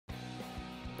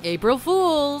April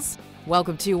Fools!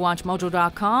 Welcome to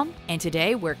WatchMojo.com, and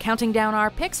today we're counting down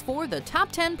our picks for the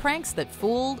top 10 pranks that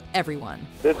fooled everyone.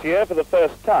 This year, for the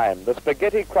first time, the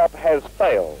spaghetti crop has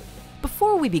failed.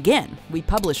 Before we begin, we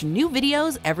publish new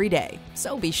videos every day,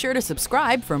 so be sure to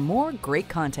subscribe for more great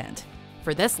content.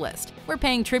 For this list, we're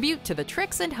paying tribute to the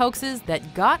tricks and hoaxes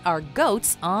that got our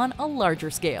goats on a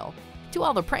larger scale. To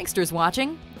all the pranksters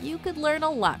watching, you could learn a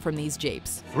lot from these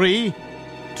japes. 3,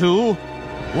 2,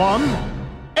 1...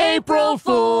 April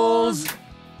Fools!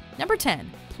 Number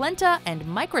 10. Plenta and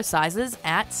Micra sizes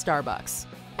at Starbucks.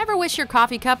 Ever wish your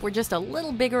coffee cup were just a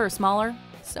little bigger or smaller?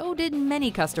 So did many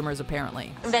customers,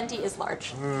 apparently. Venti is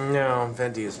large. No,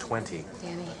 Venti is 20.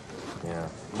 Danny. Yeah,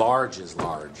 large is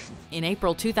large. In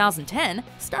April 2010,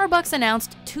 Starbucks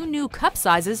announced 2 new cup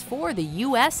sizes for the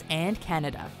US and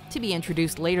Canada, to be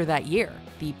introduced later that year,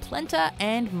 the Plenta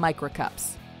and Micra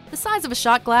cups. The size of a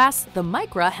shot glass, the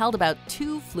Micra held about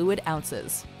 2 fluid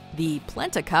ounces. The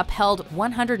Plenta cup held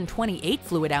 128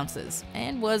 fluid ounces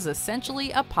and was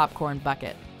essentially a popcorn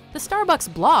bucket. The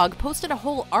Starbucks blog posted a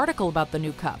whole article about the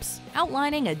new cups,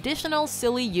 outlining additional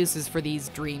silly uses for these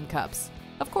dream cups.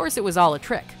 Of course, it was all a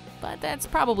trick, but that's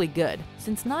probably good,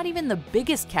 since not even the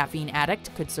biggest caffeine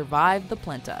addict could survive the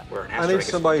Plenta. I need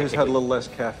somebody who's had a little less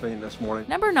caffeine this morning.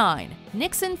 Number 9.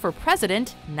 Nixon for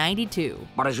President 92.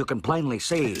 But as you can plainly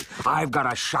see, I've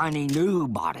got a shiny new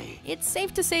body. It's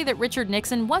safe to say that Richard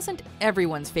Nixon wasn't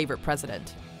everyone's favorite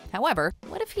president. However,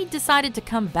 what if he decided to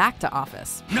come back to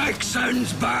office?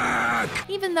 Nixon's back!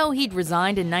 Even though he'd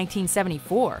resigned in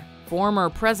 1974, former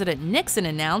President Nixon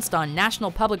announced on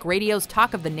National Public Radio's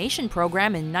Talk of the Nation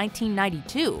program in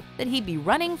 1992 that he'd be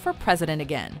running for president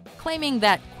again, claiming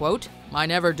that, quote, "I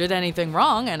never did anything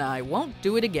wrong and I won't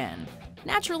do it again."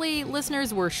 Naturally,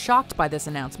 listeners were shocked by this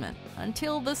announcement,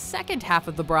 until the second half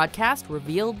of the broadcast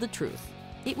revealed the truth.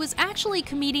 It was actually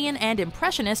comedian and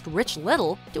impressionist Rich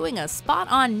Little doing a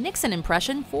spot-on Nixon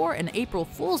impression for an April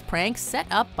Fool's prank set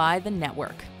up by the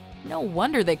network. No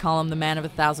wonder they call him the man of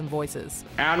 1,000 voices.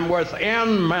 And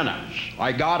within minutes,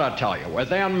 I gotta tell you,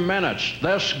 within minutes,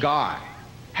 this guy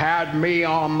had me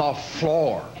on the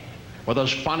floor with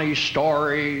his funny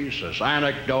stories, his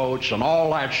anecdotes, and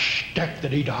all that shtick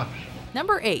that he does.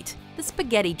 Number 8. The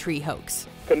Spaghetti-Tree Hoax.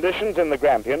 Conditions in the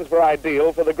Grampians were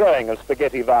ideal for the growing of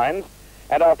spaghetti vines,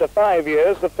 and after 5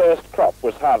 years, the first crop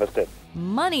was harvested.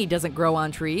 Money doesn't grow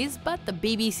on trees, but the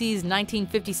BBC's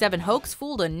 1957 hoax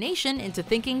fooled a nation into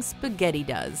thinking spaghetti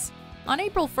does. On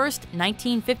April 1st,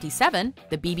 1957,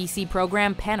 the BBC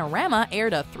program Panorama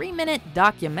aired a 3-minute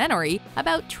documentary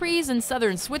about trees in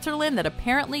southern Switzerland that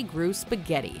apparently grew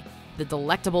spaghetti. The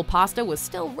delectable pasta was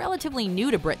still relatively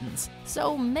new to Britons,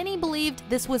 so many believed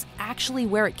this was actually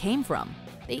where it came from.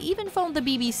 They even phoned the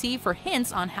BBC for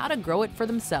hints on how to grow it for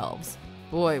themselves.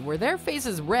 Boy, were their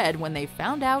faces red when they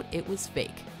found out it was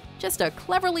fake. Just a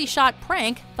cleverly shot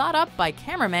prank thought up by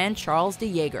cameraman Charles de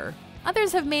Jager.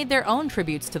 Others have made their own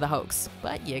tributes to the hoax,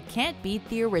 but you can't beat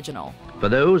the original. For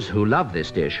those who love this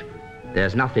dish,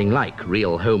 there's nothing like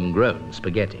real homegrown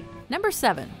spaghetti. Number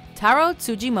 7. Taro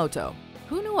Tsujimoto.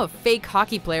 Who knew a fake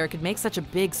hockey player could make such a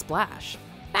big splash?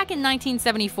 Back in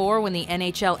 1974, when the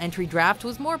NHL entry draft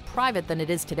was more private than it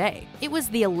is today, it was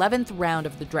the 11th round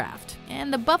of the draft,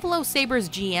 and the Buffalo Sabres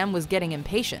GM was getting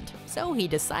impatient, so he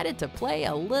decided to play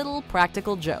a little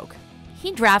practical joke.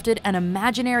 He drafted an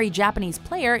imaginary Japanese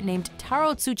player named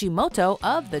Taro Tsujimoto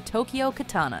of the Tokyo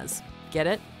Katanas. Get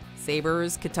it?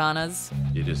 Sabres, katanas.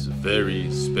 It is a very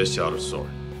special sword.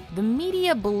 The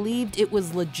media believed it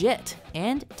was legit,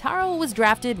 and Taro was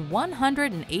drafted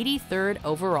 183rd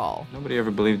overall. Nobody ever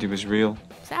believed he was real.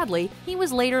 Sadly, he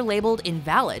was later labeled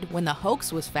invalid when the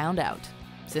hoax was found out.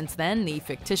 Since then, the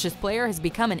fictitious player has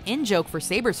become an in-joke for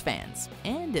Sabres fans,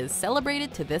 and is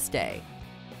celebrated to this day.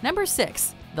 Number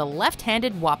 6. The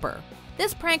Left-Handed Whopper.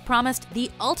 This prank promised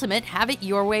the ultimate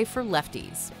have-it-your-way for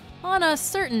lefties. On a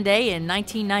certain day in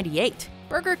 1998,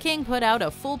 Burger King put out a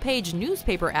full-page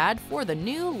newspaper ad for the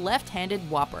new Left-Handed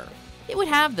Whopper. It would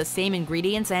have the same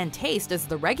ingredients and taste as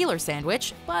the regular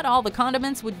sandwich, but all the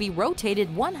condiments would be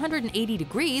rotated 180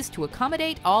 degrees to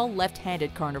accommodate all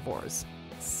left-handed carnivores.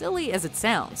 Silly as it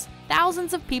sounds,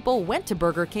 thousands of people went to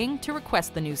Burger King to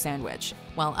request the new sandwich,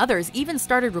 while others even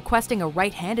started requesting a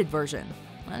right-handed version.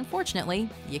 Unfortunately,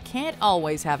 you can't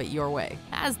always have it your way,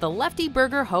 as the lefty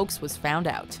burger hoax was found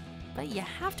out. But you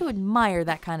have to admire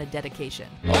that kind of dedication.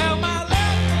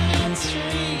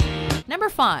 Number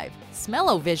 5.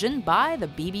 Smell-O-Vision by the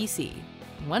BBC.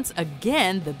 Once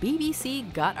again, the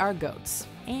BBC got our goats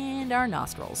and our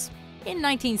nostrils. In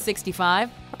 1965,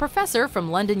 a professor from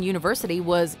London University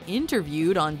was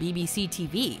interviewed on BBC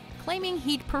TV, claiming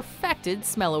he'd perfected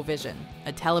smell-o-vision,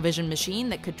 a television machine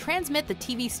that could transmit the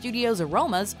TV studio's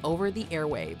aromas over the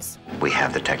airwaves. We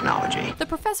have the technology. The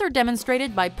professor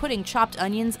demonstrated by putting chopped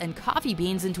onions and coffee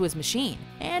beans into his machine,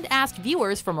 and asked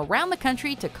viewers from around the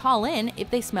country to call in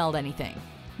if they smelled anything.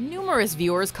 Numerous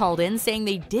viewers called in saying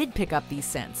they did pick up these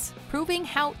scents, proving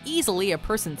how easily a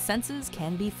person's senses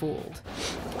can be fooled.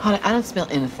 Honey, I don't smell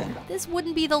anything. This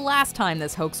wouldn't be the last time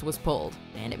this hoax was pulled,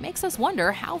 and it makes us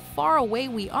wonder how far away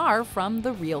we are from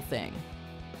the real thing.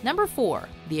 Number 4.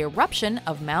 The eruption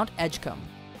of Mount Edgecumbe.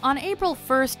 On April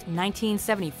 1st,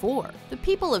 1974, the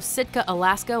people of Sitka,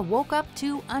 Alaska woke up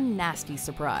to a nasty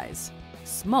surprise.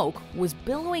 Smoke was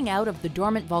billowing out of the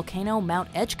dormant volcano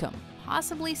Mount Edgecumbe,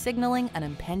 possibly signaling an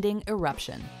impending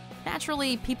eruption.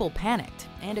 Naturally, people panicked,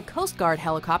 and a Coast Guard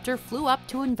helicopter flew up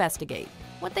to investigate.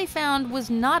 What they found was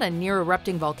not a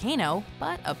near-erupting volcano,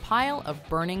 but a pile of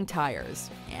burning tires,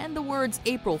 and the words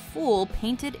April Fool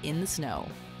painted in the snow.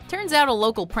 Turns out a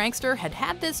local prankster had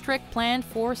had this trick planned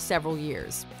for several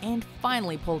years, and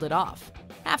finally pulled it off.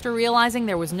 After realizing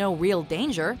there was no real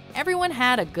danger, everyone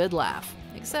had a good laugh.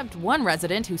 Except one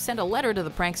resident who sent a letter to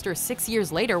the prankster 6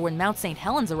 years later when Mount St.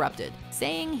 Helens erupted,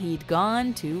 saying he'd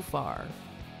gone too far.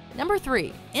 Number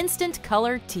 3. Instant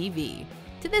Color TV.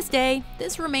 To this day,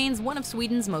 this remains one of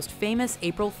Sweden's most famous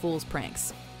April Fool's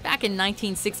pranks. Back in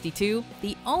 1962,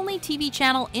 the only TV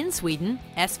channel in Sweden,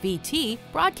 SVT,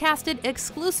 broadcasted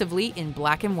exclusively in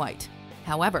black and white.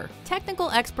 However,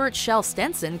 technical expert Kjell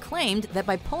Stenson claimed that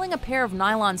by pulling a pair of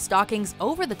nylon stockings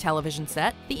over the television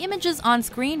set, the images on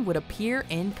screen would appear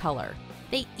in color.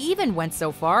 They even went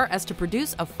so far as to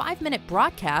produce a 5-minute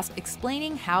broadcast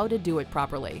explaining how to do it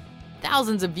properly.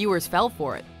 Thousands of viewers fell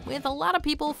for it, with a lot of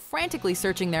people frantically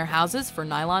searching their houses for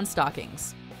nylon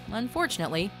stockings.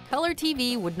 Unfortunately, color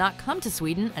TV would not come to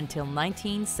Sweden until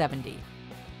 1970.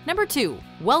 Number 2.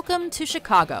 Welcome to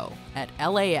Chicago at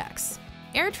LAX.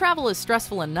 Air travel is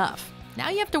stressful enough. Now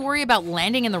you have to worry about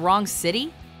landing in the wrong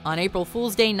city? On April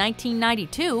Fool's Day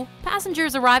 1992,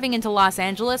 passengers arriving into Los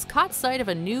Angeles caught sight of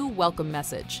a new welcome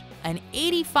message, an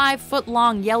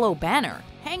 85-foot-long yellow banner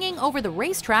hanging over the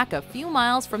racetrack a few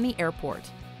miles from the airport.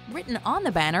 Written on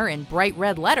the banner in bright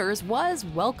red letters was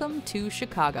 "Welcome to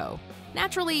Chicago."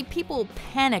 Naturally, people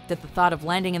panicked at the thought of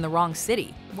landing in the wrong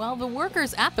city, while the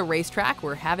workers at the racetrack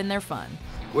were having their fun.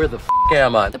 Where the f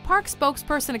am I? The park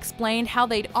spokesperson explained how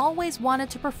they'd always wanted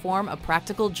to perform a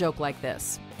practical joke like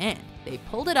this, and they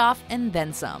pulled it off and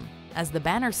then some, as the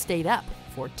banner stayed up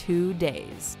for 2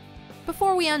 days.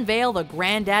 Before we unveil the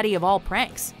granddaddy of all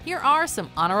pranks, here are some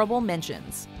honorable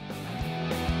mentions.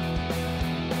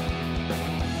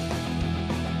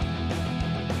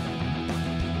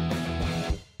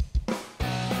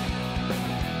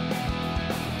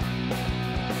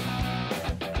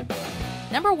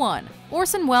 Number 1.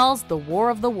 Orson Welles' The War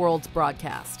of the Worlds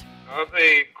broadcast. Of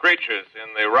the creatures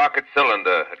in the rocket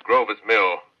cylinder at Grover's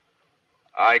Mill,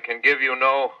 I can give you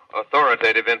no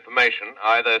authoritative information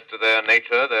either as to their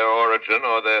nature, their origin,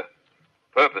 or their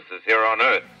purposes here on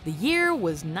Earth. The year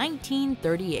was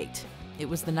 1938. It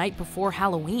was the night before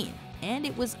Halloween, and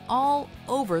it was all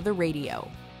over the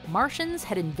radio. Martians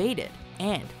had invaded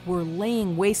and were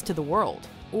laying waste to the world.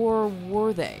 Or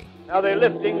were they? Now they're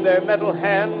lifting their metal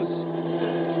hands.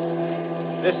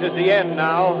 This is the end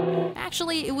now.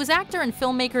 Actually, it was actor and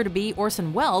filmmaker-to-be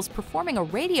Orson Welles performing a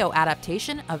radio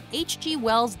adaptation of H.G.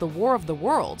 Wells' The War of the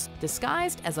Worlds,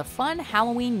 disguised as a fun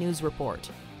Halloween news report.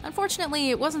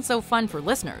 Unfortunately, it wasn't so fun for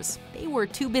listeners. They were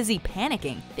too busy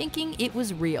panicking, thinking it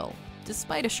was real,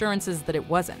 despite assurances that it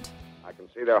wasn't. I can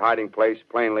see their hiding place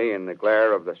plainly in the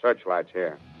glare of the searchlights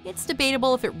here. It's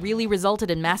debatable if it really resulted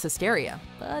in mass hysteria,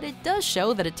 but it does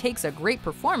show that it takes a great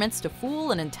performance to fool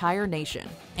an entire nation,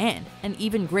 and an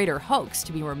even greater hoax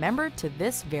to be remembered to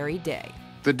this very day.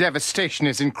 The devastation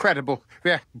is incredible.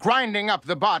 They're grinding up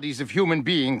the bodies of human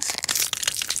beings.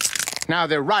 Now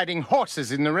they're riding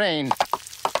horses in the rain.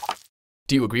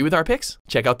 Do you agree with our picks?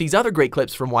 Check out these other great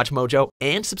clips from WatchMojo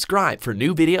and subscribe for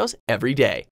new videos every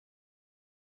day.